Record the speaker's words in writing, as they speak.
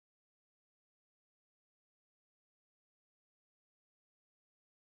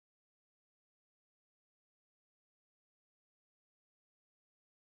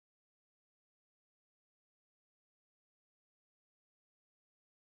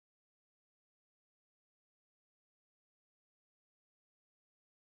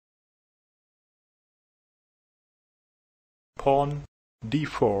pawn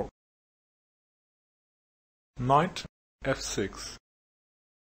d4, knight f6,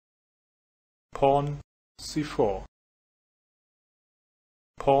 pawn c4,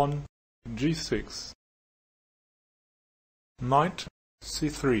 pawn g6, knight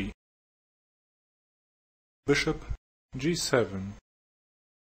c3, bishop g7,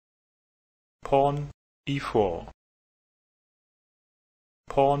 pawn e4,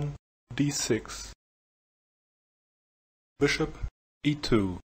 pawn d6, bishop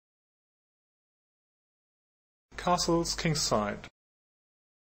e2. Castles kingside.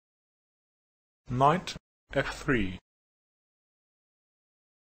 Knight f3,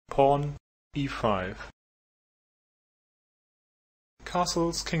 pawn e5.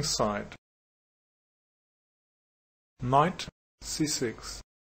 Castles kingside. Knight c6,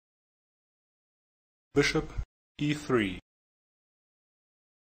 bishop e3,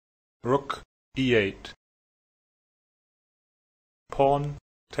 rook e8, pawn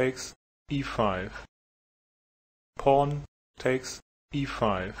takes e5, pawn takes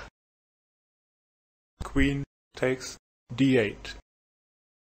e5, queen takes d8,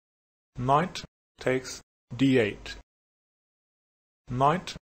 knight takes d8,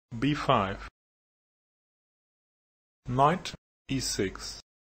 knight b5, knight e6,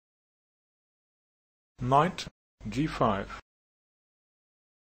 knight g5,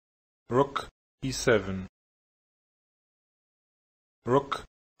 rook e7, rook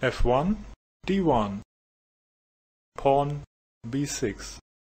f1, d1, pawn b6,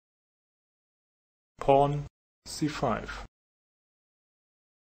 pawn c5,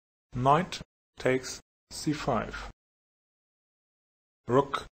 knight takes c5,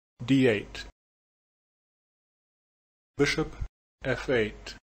 rook d8, bishop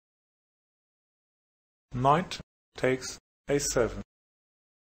f8, knight takes a7,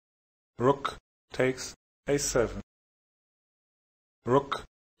 rook takes a7, rook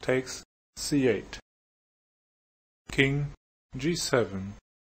takes c8, king g7,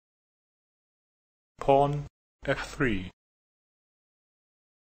 pawn f3,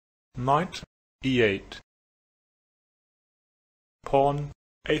 knight e8, pawn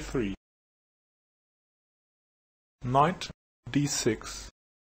a3, knight d6,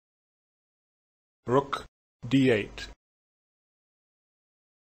 rook d8,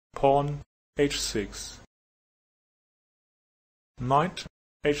 pawn h6, knight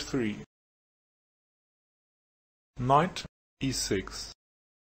h3, knight e6,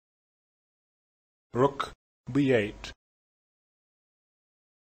 rook b8,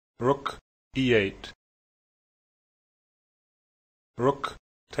 rook e8, rook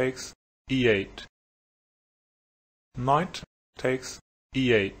takes e8, knight takes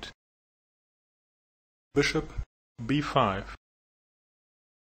e8, bishop b5,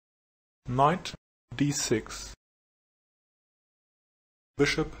 knight d6,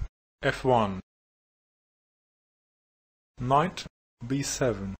 bishop f1, knight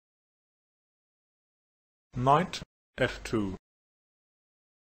b7, knight f2,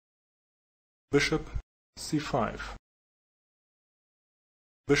 bishop c5,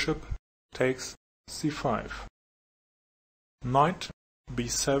 bishop takes c5, knight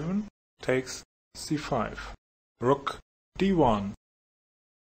b7 takes c5, rook d1,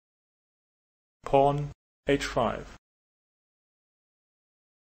 pawn h5,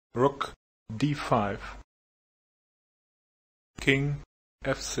 rook d5, king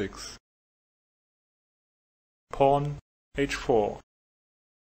f6, pawn h4,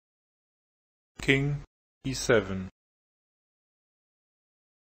 king e7,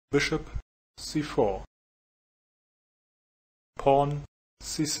 bishop c4, pawn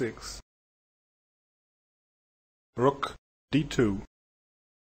c6, rook d2,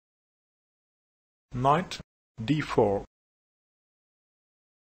 knight d4,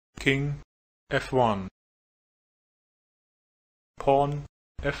 king f1, pawn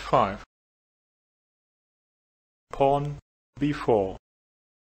f5, pawn b4,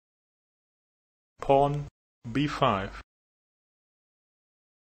 pawn b5,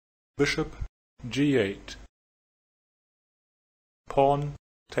 bishop g8, pawn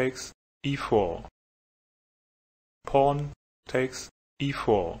takes e4, pawn takes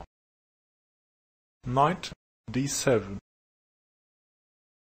e4, knight d7,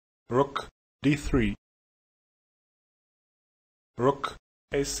 rook d3, rook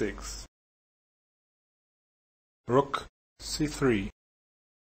a6, rook c3,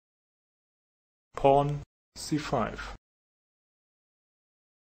 pawn c5,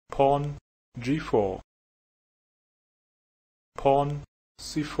 pawn g4, pawn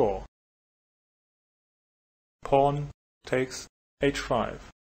c4, pawn takes h5,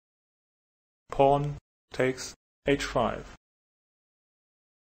 pawn takes h5,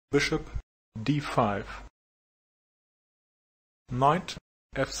 bishop d5, knight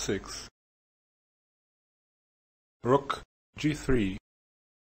f6, rook g3,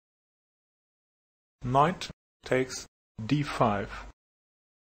 knight takes d5,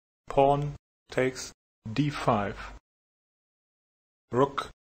 pawn takes d5, rook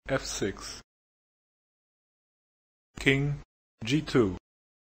f6, king g2,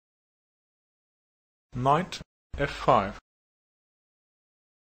 knight f5,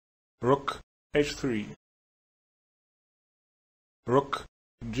 rook h3, rook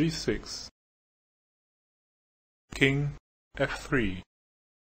g6, king f3,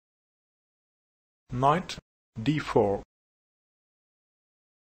 knight d4,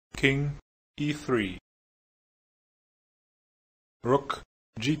 king e3, rook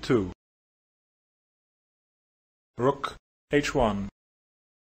g2, rook h1,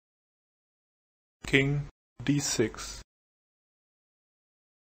 king d6,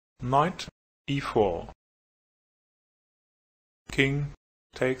 knight e4, king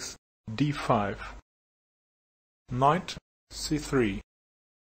takes d5, knight c3,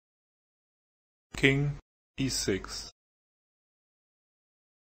 king e6,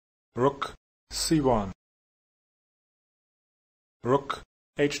 rook c1, rook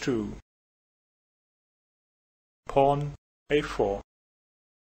h2, pawn a4,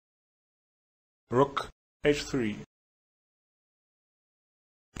 rook h3,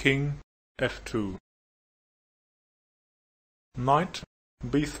 king f2, knight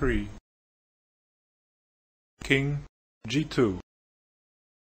b3, king g2,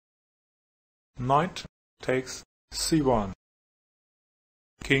 knight takes c1,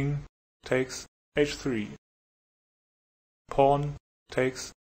 king takes h3, pawn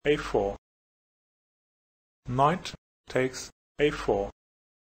takes a4, knight takes a4,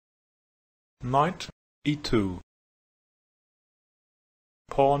 knight e2,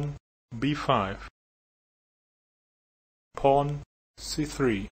 pawn b5, pawn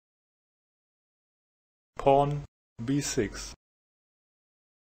c3, pawn b6,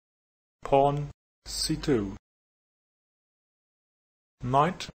 pawn c2,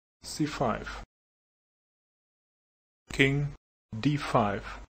 knight c5, king d5,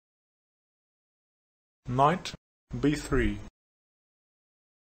 knight b3,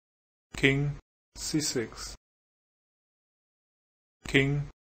 king c6, king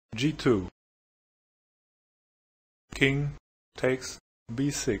g2, king takes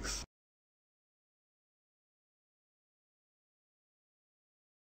b6,